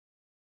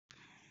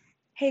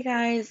Hey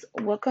guys,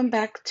 welcome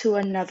back to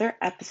another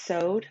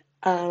episode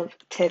of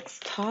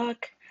Tits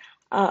Talk.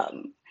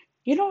 Um,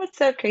 you know what's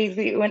so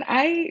crazy? When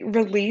I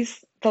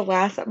released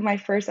my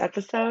first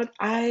episode,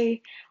 I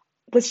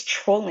was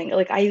trolling.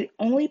 Like I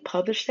only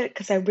published it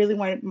because I really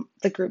wanted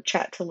the group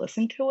chat to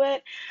listen to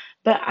it.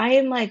 But I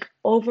am like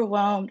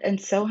overwhelmed and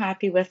so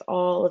happy with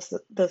all of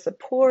the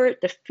support,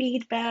 the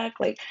feedback.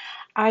 Like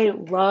I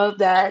love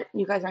that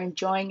you guys are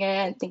enjoying it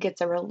and think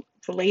it's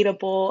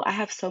relatable. I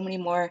have so many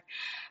more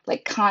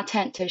like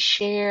content to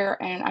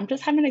share and I'm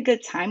just having a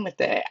good time with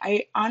it.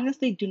 I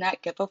honestly do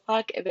not give a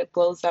fuck if it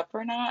blows up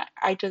or not.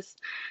 I'm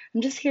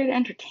just here to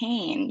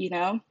entertain, you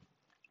know?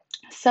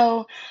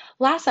 So,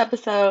 last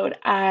episode,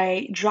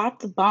 I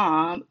dropped the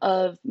bomb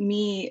of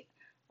me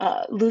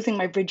losing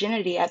my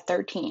virginity at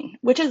 13,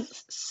 which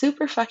is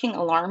super fucking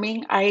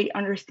alarming. I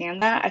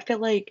understand that. I feel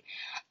like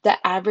the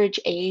average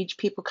age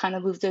people kind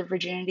of lose their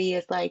virginity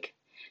is like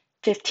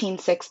 15,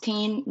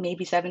 16,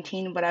 maybe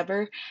 17,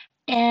 whatever.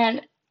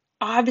 And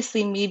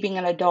obviously, me being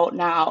an adult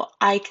now,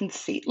 I can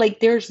see like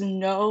there's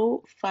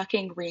no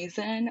fucking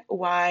reason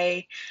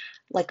why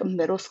like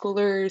middle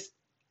schoolers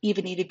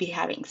even need to be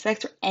having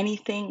sex or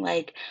anything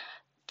like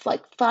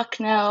fuck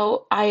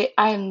no. I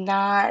am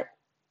not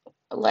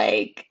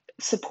like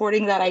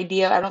supporting that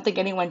idea. I don't think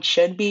anyone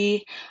should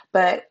be,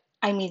 but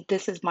I mean,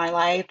 this is my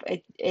life.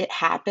 It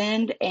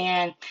happened,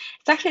 and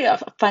it's actually a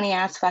funny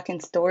ass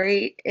fucking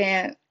story.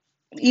 And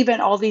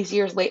even all these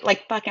years late,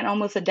 like fucking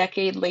almost a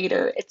decade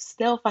later, it's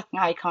still fucking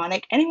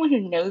iconic. Anyone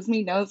who knows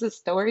me knows this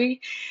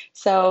story.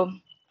 So,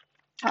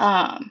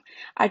 um,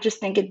 I just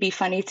think it'd be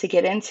funny to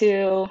get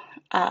into.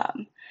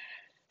 Um,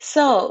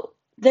 so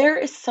there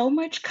is so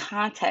much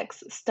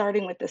context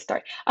starting with this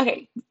story.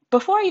 Okay,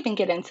 before I even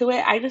get into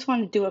it, I just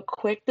want to do a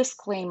quick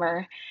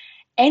disclaimer.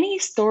 Any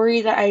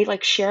story that I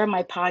like share on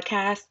my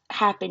podcast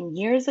happened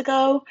years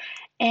ago,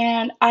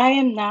 and I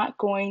am not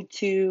going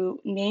to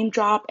name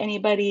drop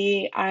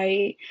anybody.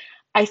 I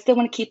still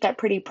want to keep that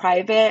pretty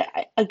private.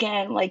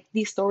 Again, like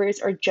these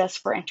stories are just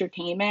for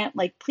entertainment.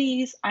 Like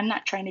please, I'm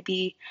not trying to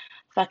be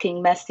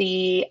fucking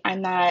messy.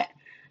 I'm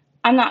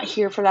not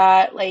here for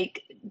that.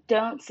 Like,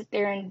 don't sit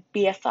there and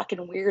be a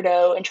fucking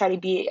weirdo and try to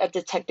be a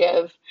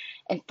detective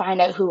and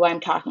find out who I'm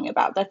talking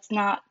about. That's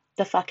not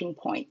the fucking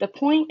point. The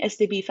point is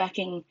to be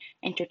fucking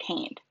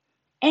entertained.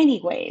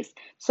 Anyways,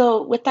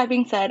 so with that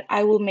being said,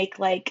 I will make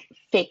like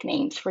fake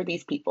names for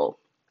these people.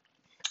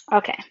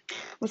 Okay,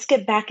 let's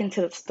get back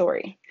into the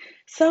story.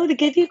 So, to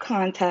give you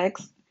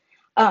context,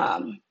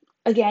 um,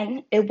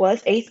 again, it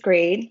was eighth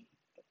grade.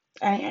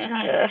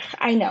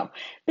 I know.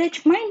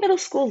 Bitch, my middle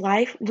school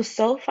life was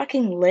so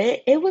fucking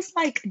lit. It was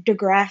like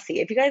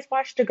Degrassi. If you guys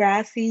watch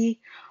Degrassi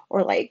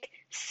or like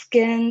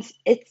Skins,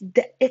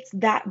 it's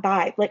that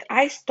vibe. Like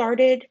I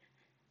started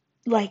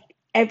like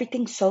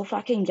everything so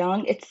fucking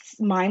young. It's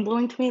mind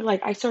blowing to me.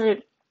 Like I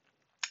started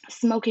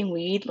smoking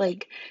weed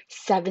like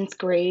seventh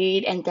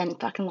grade and then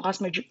fucking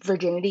lost my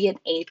virginity in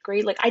eighth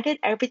grade. Like I did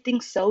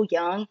everything so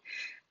young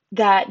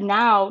that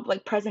now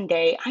like present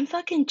day I'm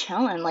fucking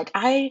chilling. Like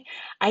I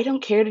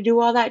don't care to do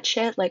all that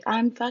shit. Like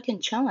I'm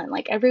fucking chilling.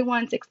 Like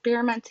everyone's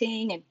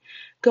experimenting and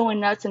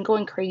going nuts and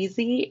going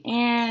crazy,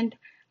 and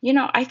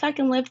I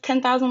fucking live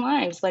 10,000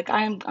 lives. Like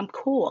I'm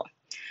cool.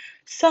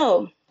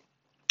 So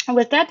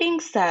with that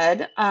being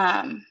said,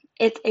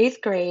 it's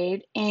eighth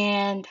grade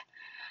and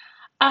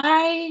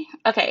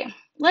okay,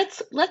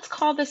 let's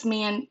call this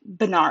man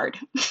Bernard.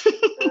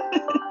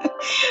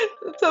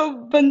 So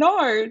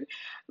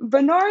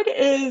Bernard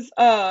is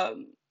a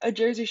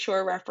Jersey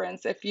Shore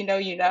reference. If you know,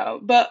 you know.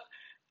 But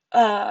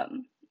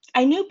um,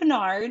 I knew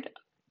Bernard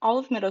all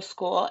of middle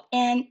school,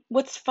 and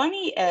what's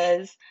funny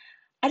is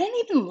I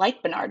didn't even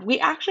like Bernard. We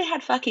actually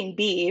had fucking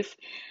beef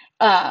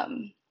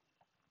um,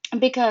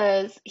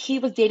 because he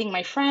was dating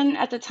my friend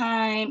at the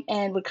time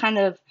and would kind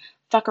of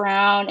fuck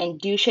around and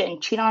do shit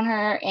and cheat on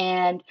her,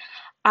 and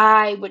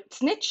I would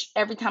snitch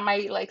every time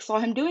I like saw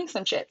him doing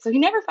some shit. So he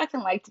never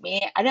fucking liked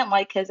me. I didn't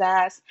like his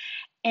ass.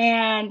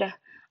 And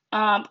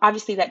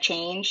obviously that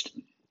changed.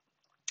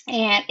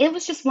 And it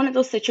was just one of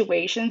those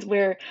situations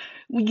where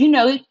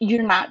you're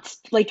not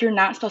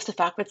supposed to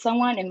fuck with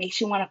someone. It makes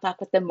you want to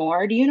fuck with them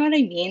more. Do you know what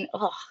I mean?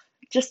 Ugh,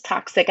 just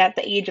toxic at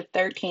the age of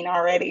 13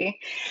 already.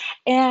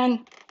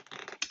 And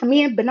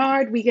me and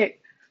Bernard, we get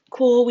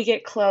cool, we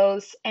get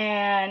close,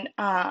 and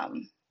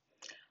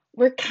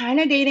we're kind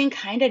of dating,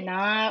 kind of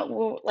not.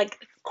 We're like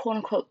quote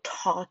unquote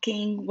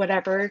talking,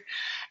 whatever.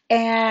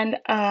 And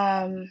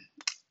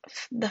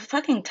the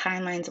fucking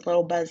timeline's a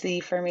little buzzy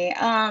for me.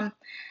 I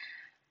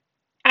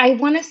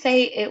want to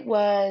say it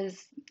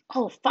was.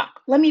 Oh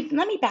fuck. Let me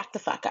back the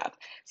fuck up.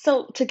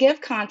 So to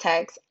give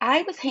context,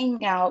 I was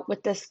hanging out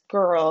with this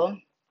girl.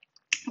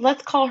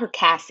 Let's call her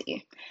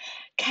Cassie.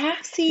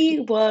 Cassie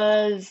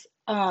was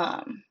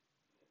a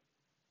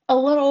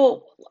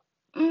little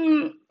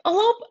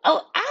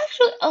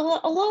actually a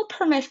little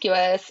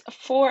promiscuous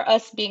for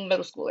us being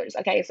middle schoolers.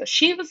 Okay, so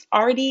she was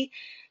already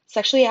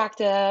sexually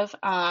active.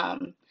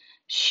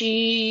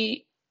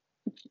 She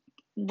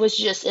was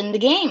just in the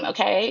game,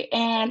 okay?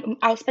 And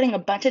I was spending a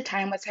bunch of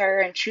time with her,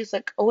 and she was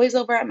like always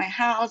over at my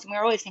house, and we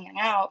were always hanging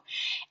out.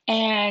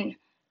 And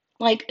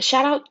like,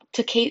 shout out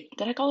to Kate.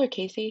 Did I call her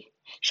Casey?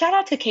 Shout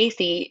out to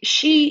Casey.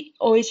 She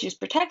always used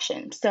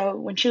protection. So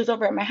when she was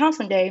over at my house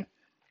one day,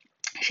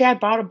 she had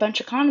brought a bunch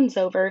of condoms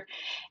over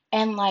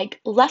and like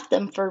left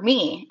them for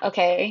me,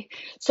 okay?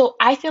 So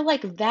I feel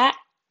like that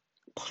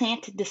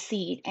planted the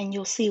seed, and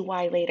you'll see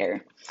why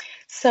later.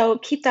 So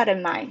keep that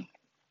in mind.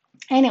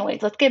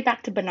 Anyways, let's get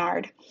back to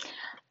Bernard.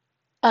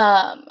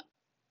 Um,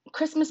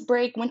 Christmas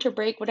break, winter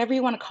break, whatever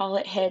you want to call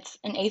it, hits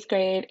in eighth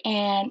grade,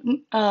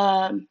 and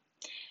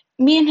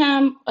me and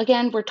him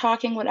again we're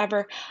talking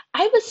whatever.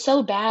 I was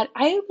so bad,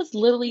 I was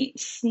literally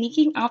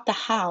sneaking out the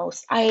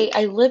house.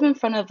 I live in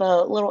front of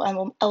a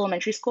little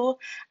elementary school.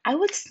 I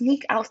would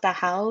sneak out the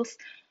house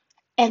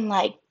and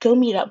like go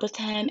meet up with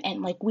him,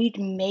 and like we'd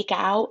make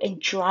out and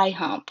dry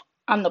hump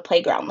on the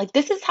playground. Like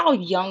this is how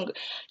young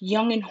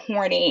and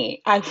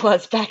horny I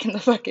was back in the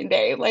fucking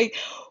day. Like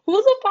who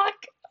the fuck,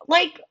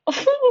 like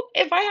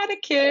if I had a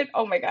kid,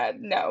 oh my God,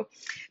 no.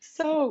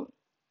 So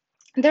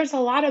there's a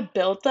lot of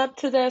built up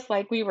to this.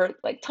 Like we were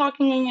like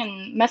talking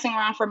and messing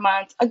around for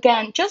months.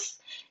 Again, just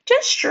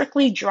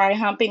strictly dry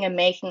humping and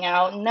making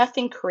out,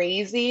 nothing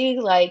crazy.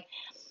 Like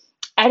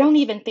I don't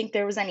even think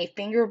there was any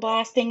finger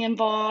blasting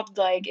involved.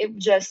 Like it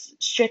was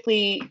just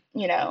strictly,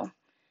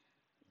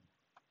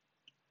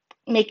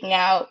 making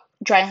out,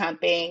 dry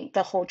humping,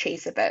 the whole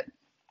chase of it.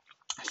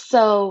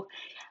 So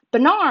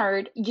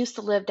Bernard used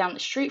to live down the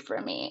street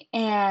from me,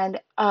 and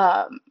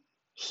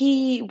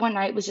he one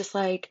night was just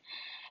like,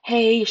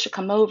 "Hey, you should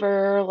come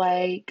over.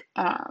 Like,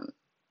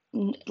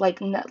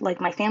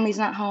 like my family's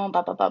not home.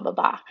 Blah blah blah blah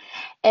blah."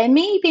 And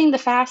me being the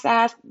fast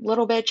ass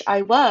little bitch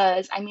I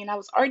was, I mean, I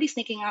was already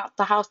sneaking out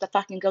the house to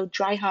fucking go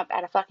dry hump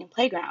at a fucking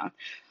playground.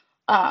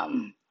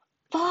 Um,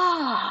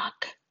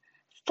 fuck.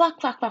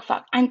 Fuck, fuck, fuck,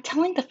 fuck. I'm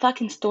telling the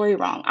fucking story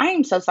wrong. I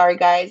am so sorry,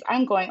 guys.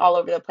 I'm going all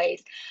over the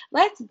place.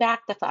 Let's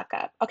back the fuck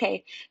up.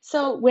 Okay,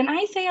 so when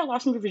I say I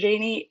lost my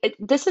virginity,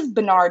 this is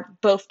Bernard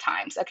both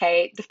times,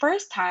 okay? The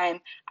first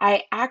time,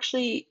 I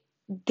actually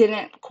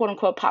didn't quote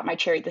unquote pop my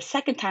cherry. The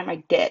second time,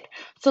 I did.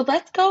 So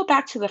let's go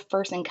back to the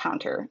first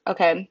encounter,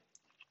 okay?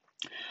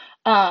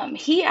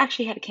 He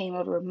actually had came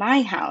over to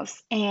my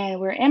house, and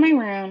we're in my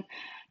room,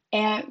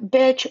 and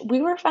bitch,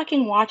 we were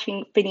fucking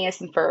watching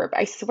Phineas and Ferb.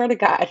 I swear to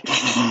God.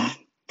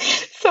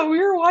 So we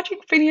were watching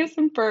Phineas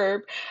and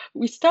Ferb.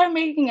 We start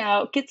making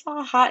out, gets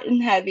all hot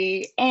and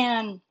heavy,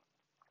 and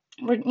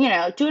we're,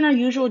 doing our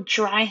usual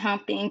dry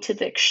humping to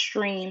the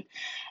extreme.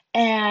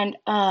 And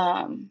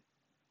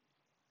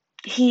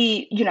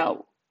he,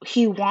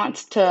 he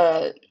wants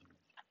to,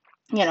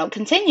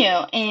 continue.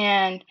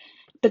 And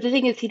but the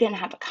thing is, he didn't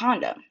have a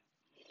condom.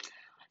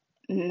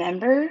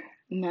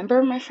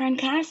 Remember my friend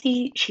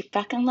Cassie? She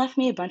fucking left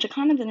me a bunch of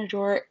condoms in her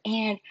drawer,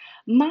 and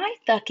my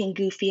fucking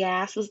goofy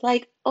ass was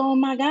like, "Oh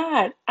my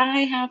God,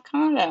 I have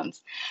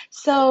condoms."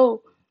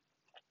 So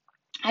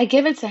I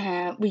give it to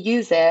him. We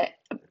use it.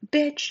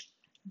 Bitch,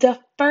 the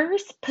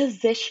first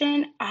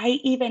position I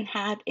even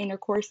had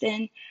intercourse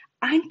in,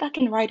 I'm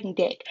fucking riding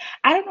dick.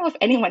 I don't know if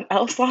anyone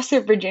else lost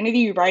their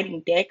virginity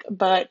riding dick,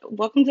 but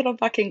welcome to the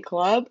fucking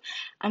club.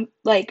 I'm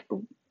like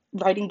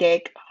riding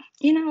dick.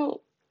 You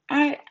know,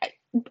 I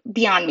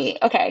beyond me.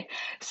 Okay.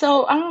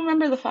 So I don't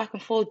remember the fucking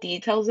full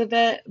details of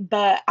it,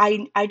 but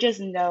I just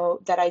know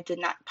that I did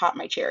not pop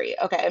my cherry.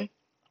 Okay.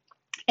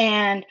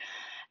 And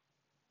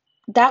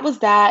that was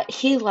that.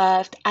 He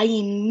left. I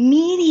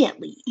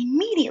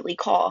immediately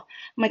call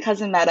my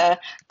cousin Meta,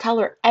 tell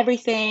her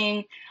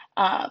everything.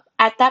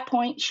 At that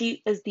point,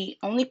 she is the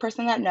only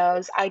person that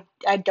knows. I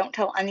don't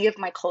tell any of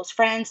my close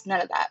friends,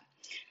 none of that.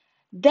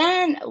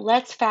 Then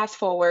let's fast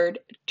forward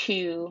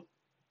to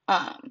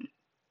um,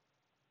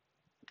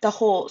 the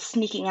whole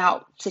sneaking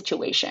out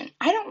situation.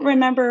 I don't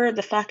remember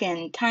the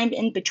fucking time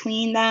in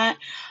between that,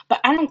 but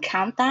I don't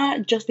count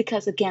that just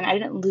because again, I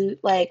didn't loot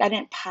like I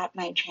didn't pop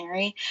my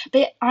cherry.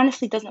 But it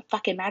honestly doesn't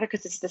fucking matter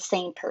because it's the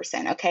same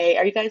person, okay?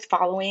 Are you guys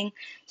following?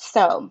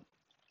 So,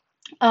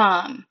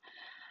 um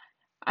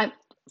I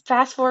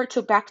fast forward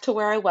to back to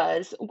where I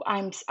was.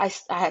 I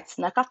had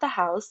snuck out the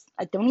house.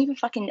 I don't even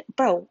fucking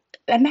bro.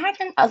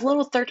 Imagine a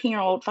little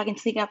 13-year-old fucking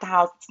sneaking out the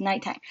house. It's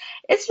nighttime.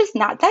 It's just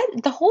not that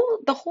the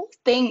whole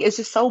thing is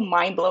just so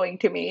mind blowing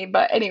to me.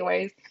 But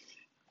anyways,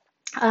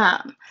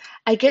 um,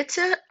 I get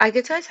to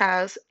his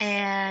house,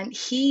 and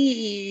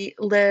he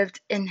lived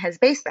in his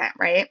basement,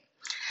 right?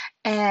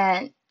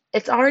 And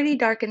it's already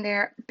dark in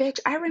there. Bitch,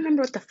 I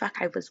remember what the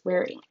fuck I was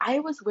wearing. I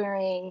was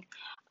wearing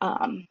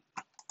um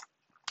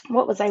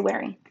what was I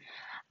wearing?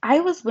 I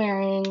was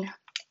wearing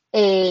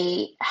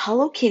a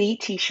Hello Kitty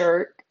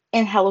t-shirt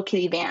and Hello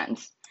Kitty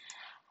Vans.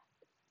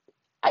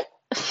 I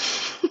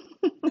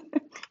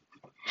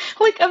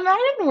like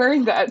imagine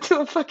wearing that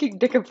to a fucking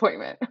dick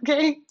appointment,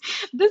 okay?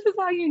 This is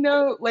how you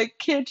know like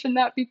kids should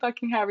not be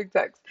fucking having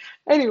sex.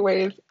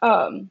 Anyways,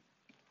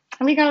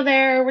 we go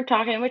there, we're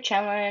talking, we're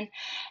chilling,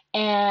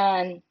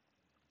 and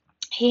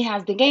he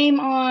has the game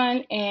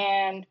on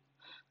and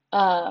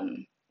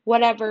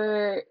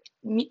whatever.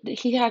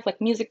 he has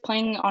like music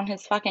playing on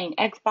his fucking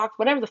Xbox,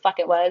 whatever the fuck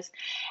it was.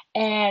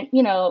 And,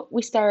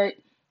 we start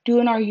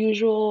doing our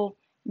usual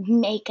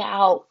make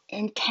out,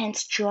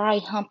 intense, dry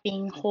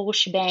humping, whole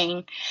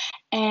shebang.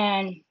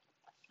 And,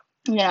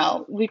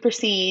 we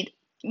proceed,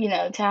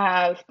 to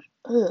have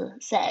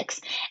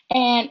sex.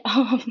 And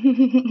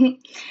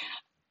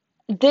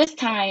this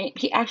time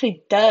he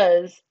actually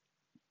does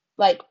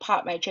like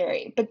pop my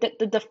cherry. But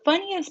the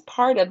funniest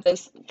part of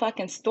this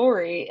fucking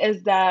story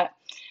is that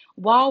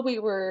while we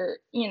were,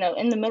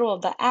 in the middle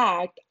of the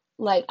act,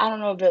 like I don't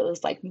know if it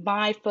was like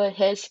my foot,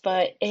 his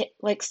foot, it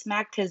like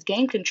smacked his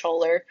game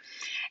controller.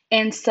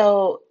 And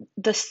so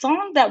the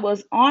song that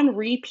was on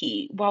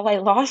repeat while I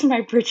lost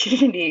my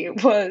virginity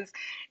was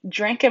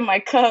Drink in My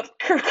Cup,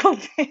 Kurt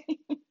Cobain.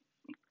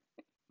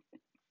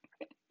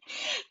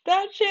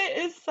 That shit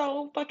is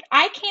so fucking.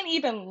 I can't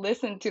even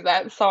listen to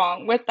that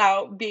song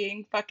without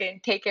being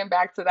fucking taken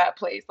back to that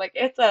place. Like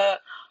it's a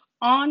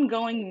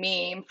ongoing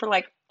meme for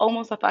like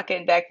almost a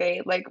fucking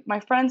decade. Like my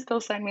friends still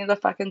send me the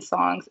fucking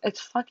songs.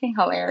 It's fucking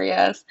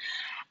hilarious.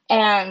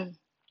 And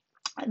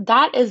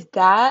that is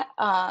that.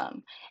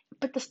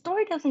 But the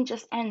story doesn't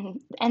just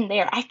end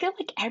there. I feel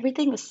like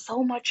everything is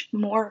so much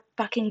more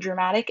fucking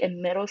dramatic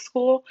in middle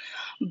school.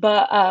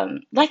 But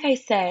like I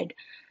said,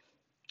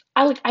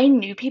 I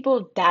knew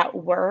people that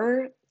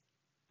were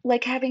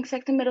like having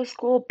sex in middle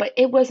school, but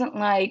it wasn't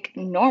like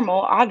normal,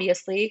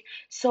 obviously.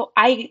 So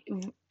I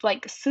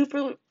like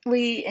superly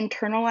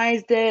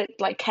internalized it,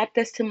 like kept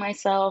this to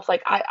myself.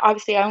 Like I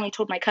only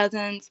told my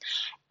cousins,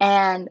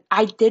 and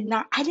I didn't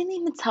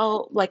even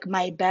tell like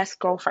my best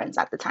girlfriends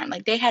at the time.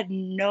 Like they had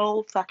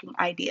no fucking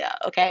idea,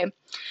 okay?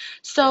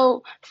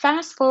 So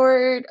fast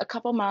forward a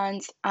couple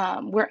months,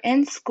 we're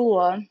in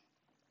school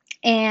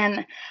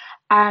and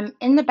I'm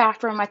in the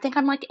bathroom. I think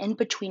I'm like in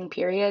between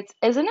periods.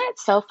 Isn't it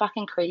so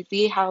fucking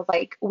crazy how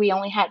like we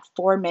only had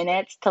 4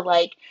 minutes to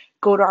like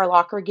go to our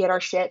locker, get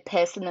our shit,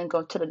 piss, and then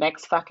go to the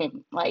next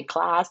fucking like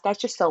class? That's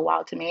just so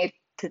wild to me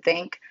to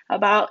think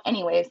about.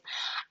 Anyways,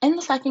 in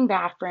the fucking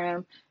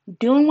bathroom,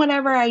 doing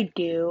whatever I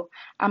do,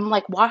 I'm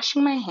like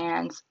washing my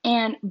hands,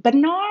 and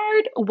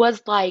Bernard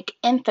was like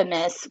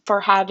infamous for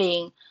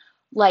having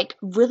like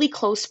really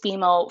close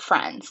female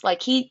friends.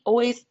 Like he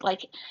always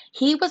like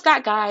he was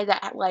that guy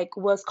that like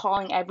was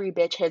calling every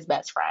bitch his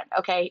best friend.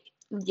 Okay.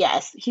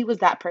 Yes, he was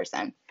that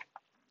person.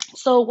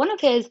 So one of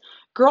his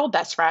girl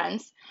best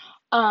friends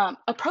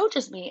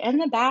approaches me in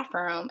the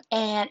bathroom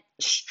and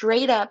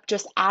straight up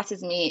just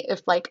asks me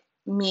if like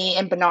me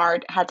and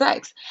Bernard had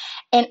sex.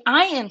 And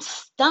I am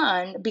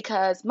stunned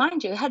because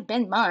mind you, it had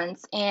been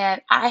months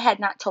and I had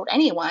not told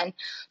anyone.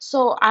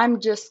 So I'm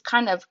just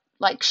kind of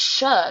like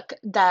shook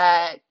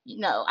that,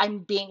 I'm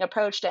being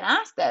approached and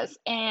asked this.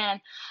 And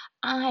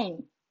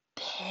I'm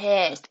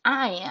pissed.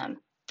 I am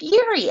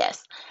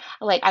furious.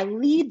 Like, I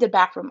leave the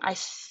back room, I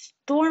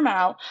storm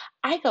out,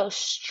 I go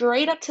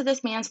straight up to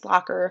this man's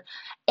locker,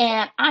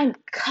 and I'm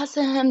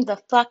cussing him the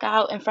fuck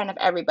out in front of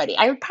everybody.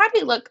 I would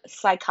probably look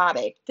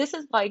psychotic. This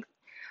is like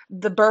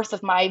the birth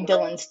of my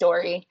villain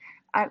story.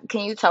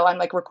 Can you tell I'm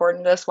like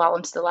recording this while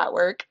I'm still at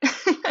work?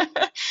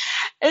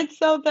 And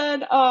so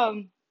then,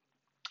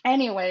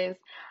 anyways,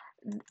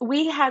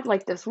 we had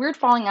like this weird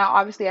falling out.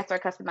 Obviously, after I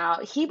cussed him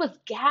out, he was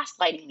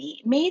gaslighting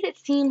me, made it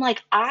seem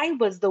like I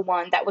was the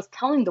one that was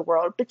telling the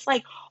world. It's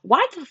like,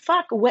 why the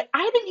fuck would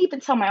I didn't even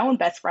tell my own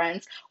best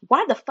friends?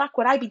 Why the fuck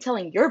would I be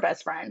telling your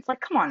best friends?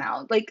 Like, come on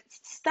now, like,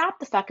 stop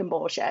the fucking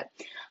bullshit.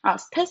 I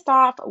was pissed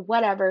off,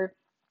 whatever.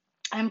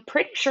 I'm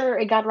pretty sure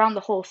it got around the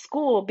whole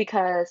school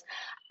because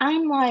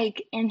I'm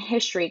like in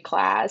history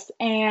class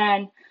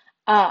and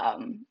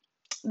um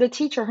the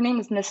teacher, her name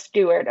is Miss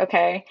Stewart,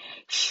 okay?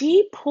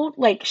 She pulled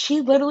like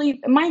she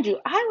literally, mind you,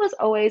 I was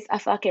always a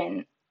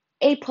fucking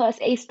A plus,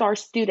 A star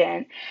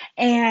student,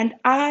 and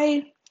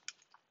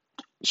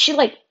she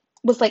like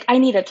was like, I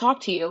need to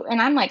talk to you.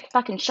 And I'm like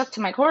fucking shook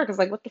to my core because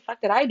like what the fuck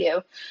did I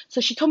do?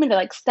 So she told me to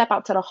like step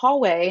out to the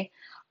hallway.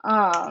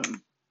 Um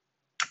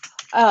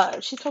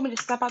she told me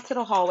to step out to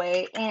the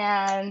hallway,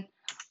 and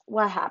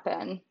what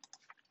happened?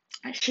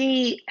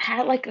 She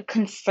had like a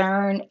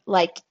concern,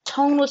 like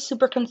tone was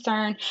super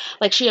concerned.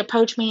 Like she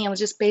approached me and was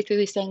just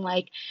basically saying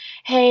like,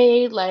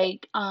 "Hey,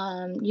 like,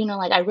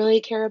 like I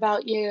really care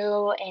about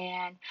you,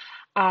 and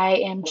I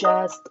am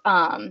just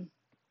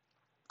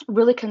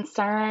really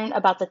concerned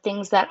about the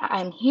things that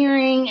I'm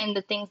hearing and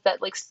the things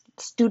that like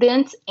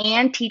students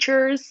and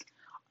teachers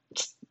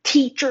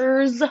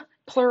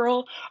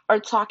plural are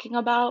talking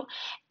about,"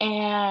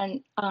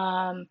 and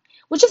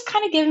was just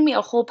kind of giving me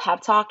a whole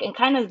pep talk and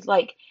kind of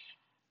like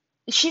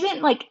she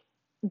didn't like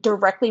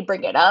directly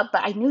bring it up,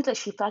 but I knew that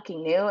she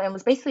fucking knew and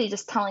was basically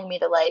just telling me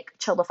to like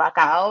chill the fuck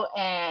out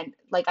and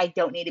like I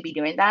don't need to be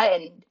doing that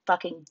and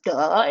fucking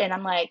duh. And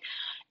I'm like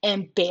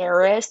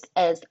embarrassed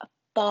as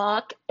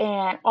fuck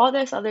and all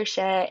this other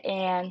shit.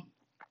 And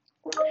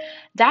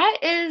that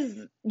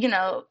is,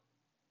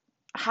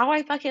 how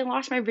I fucking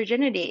lost my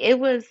virginity. It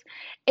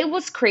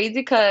was crazy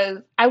because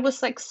I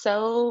was like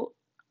so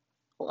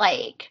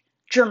like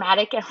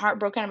dramatic and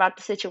heartbroken about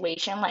the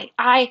situation. Like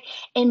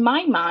in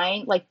my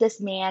mind, like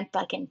this man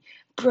fucking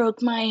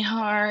broke my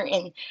heart,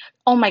 and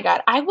oh my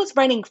God, I was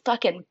writing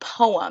fucking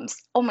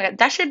poems. Oh my God,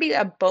 that should be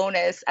a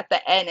bonus at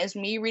the end is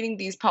me reading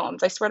these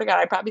poems. I swear to God,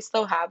 I probably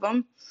still have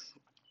them.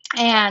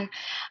 And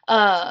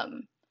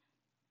um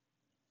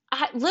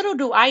little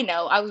do I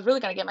know, I was really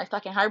gonna get my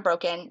fucking heart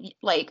broken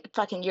like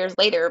fucking years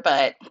later,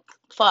 but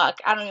fuck,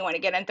 I don't even want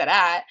to get into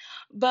that.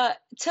 But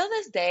till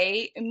this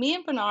day, me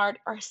and Bernard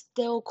are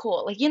still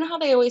cool. Like you know how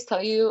they always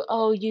tell you,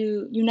 oh,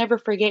 you never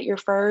forget your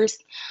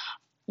first.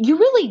 You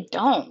really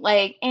don't.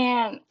 Like,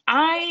 and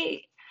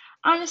I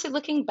honestly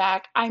looking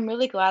back, I'm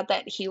really glad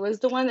that he was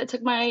the one that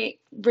took my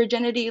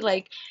virginity.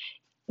 Like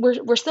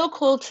we're still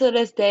cool to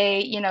this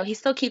day. You know, he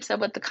still keeps up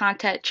with the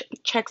content,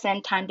 checks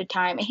in time to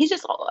time, and he's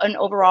just an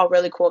overall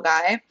really cool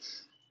guy.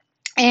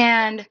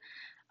 And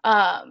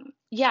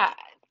yeah,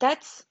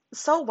 that's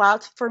so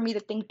wild for me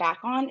to think back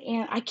on.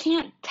 And I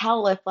can't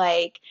tell if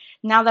like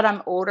now that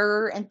I'm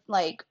older and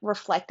like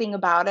reflecting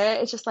about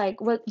it, it's just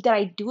like, what did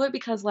I do it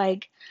because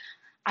like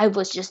I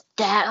was just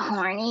that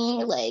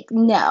horny? Like,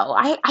 no,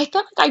 I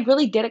felt like I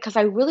really did it because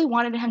I really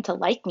wanted him to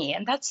like me.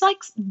 And that's like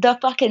the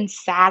fucking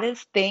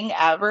saddest thing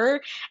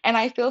ever. And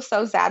I feel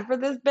so sad for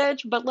this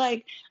bitch, but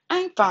like,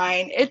 I'm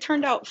fine. It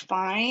turned out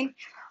fine.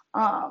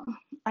 I'm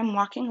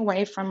walking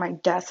away from my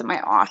desk in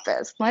my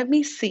office. Let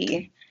me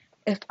see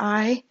if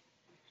I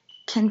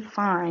can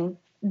find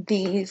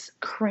these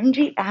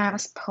cringy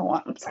ass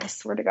poems. I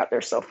swear to God,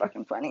 they're so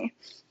fucking funny.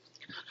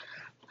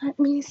 Let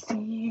me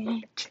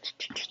see.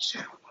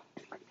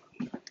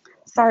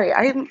 Sorry,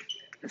 I'm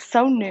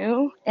so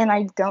new and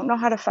I don't know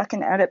how to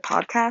fucking edit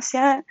podcasts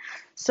yet.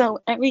 So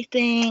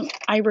everything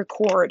I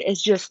record is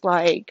just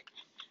like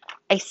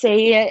I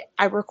say it,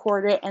 I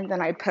record it, and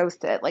then I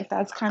post it. Like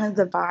that's kind of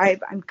the vibe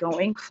I'm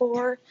going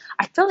for.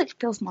 I feel like it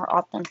feels more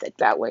authentic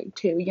that way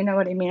too. You know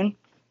what I mean?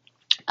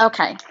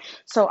 Okay,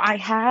 so I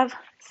have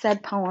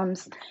said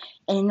poems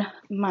in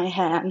my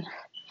hand.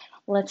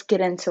 Let's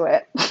get into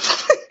it.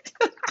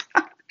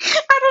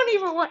 I don't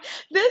even want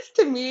this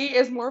to me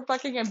is more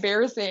fucking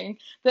embarrassing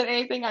than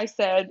anything I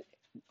said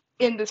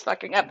in this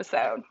fucking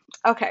episode.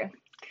 Okay,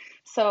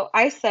 so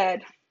I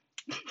said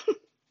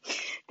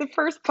the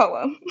first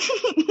poem.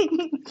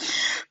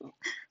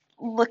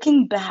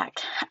 Looking back,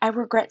 I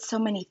regret so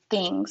many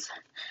things.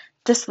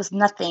 This was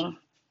nothing.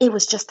 It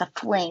was just a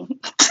fling.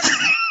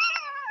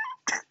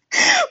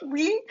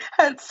 We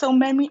had so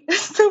many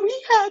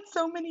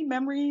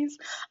memories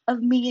of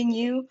me and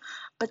you,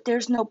 but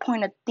there's no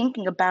point of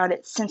thinking about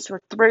it since we're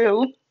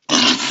through.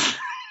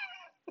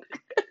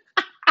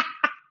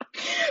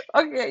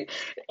 Okay,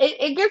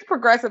 it gets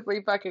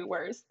progressively fucking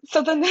worse.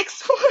 So the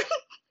next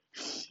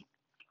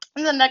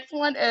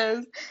one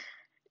is,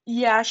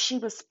 yeah, she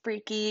was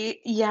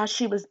freaky. Yeah,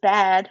 she was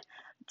bad.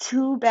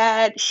 Too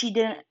bad she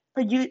didn't.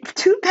 But you,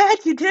 too bad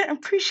you didn't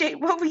appreciate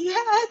what we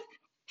had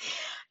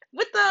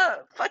with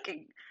the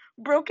fucking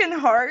broken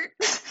heart.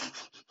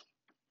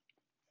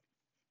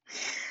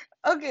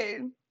 Okay.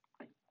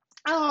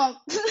 Um,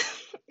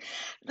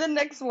 the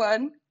next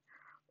one,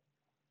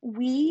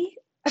 we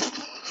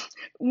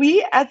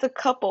we as a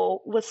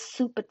couple was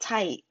super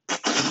tight.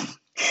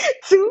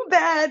 Too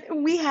bad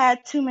we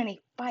had too many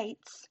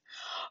fights.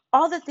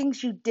 All the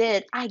things you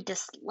did, I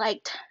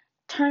disliked.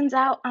 Turns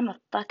out I'm a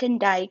fucking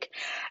dyke.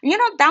 You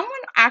know, that one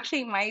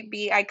actually might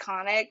be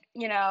iconic.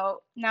 You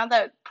know, now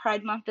that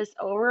Pride Month is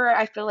over,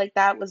 I feel like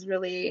that was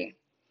really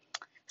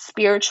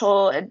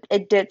spiritual.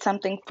 It did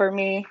something for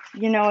me.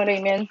 You know what I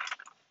mean?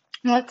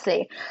 Let's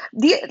see.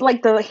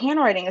 The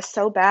handwriting is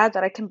so bad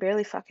that I can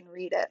barely fucking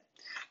read it.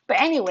 But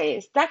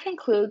anyways, that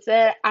concludes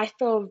it. I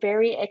feel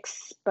very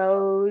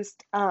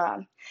exposed.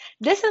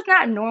 This is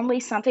not normally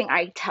something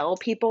I tell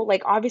people.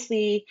 Like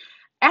obviously,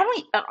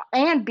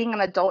 and being an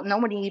adult,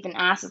 nobody even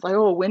asks like,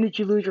 "Oh, when did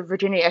you lose your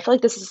virginity?" I feel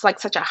like this is like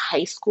such a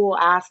high school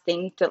ass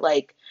thing to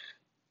like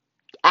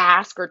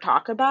ask or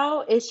talk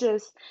about. It's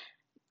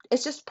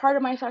just part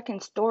of my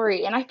fucking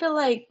story, and I feel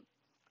like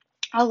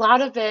a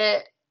lot of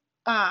it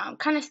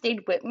kind of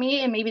stayed with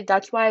me, and maybe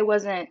that's why I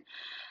wasn't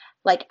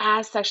like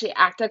as sexually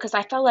active because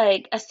I felt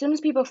like as soon as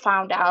people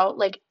found out,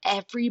 like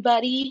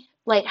everybody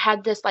like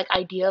had this like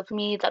idea of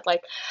me that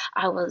like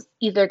I was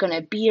either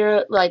gonna be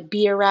a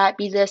rat,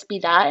 be this, be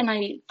that, and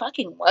I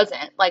fucking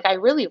wasn't. Like I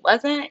really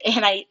wasn't,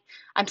 and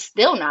I'm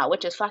still not,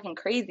 which is fucking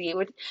crazy.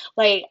 Which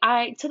like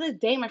I to this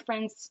day my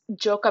friends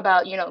joke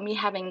about me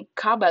having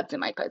cobwebs in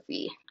my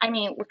pussy. I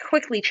mean we're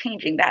quickly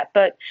changing that,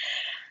 but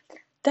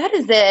that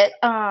is it.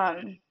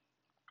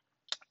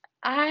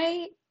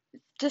 I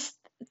just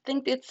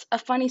think it's a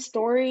funny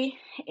story,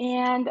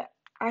 and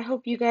I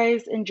hope you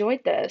guys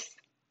enjoyed this.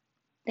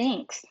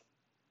 Thanks.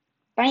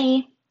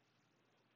 Bye.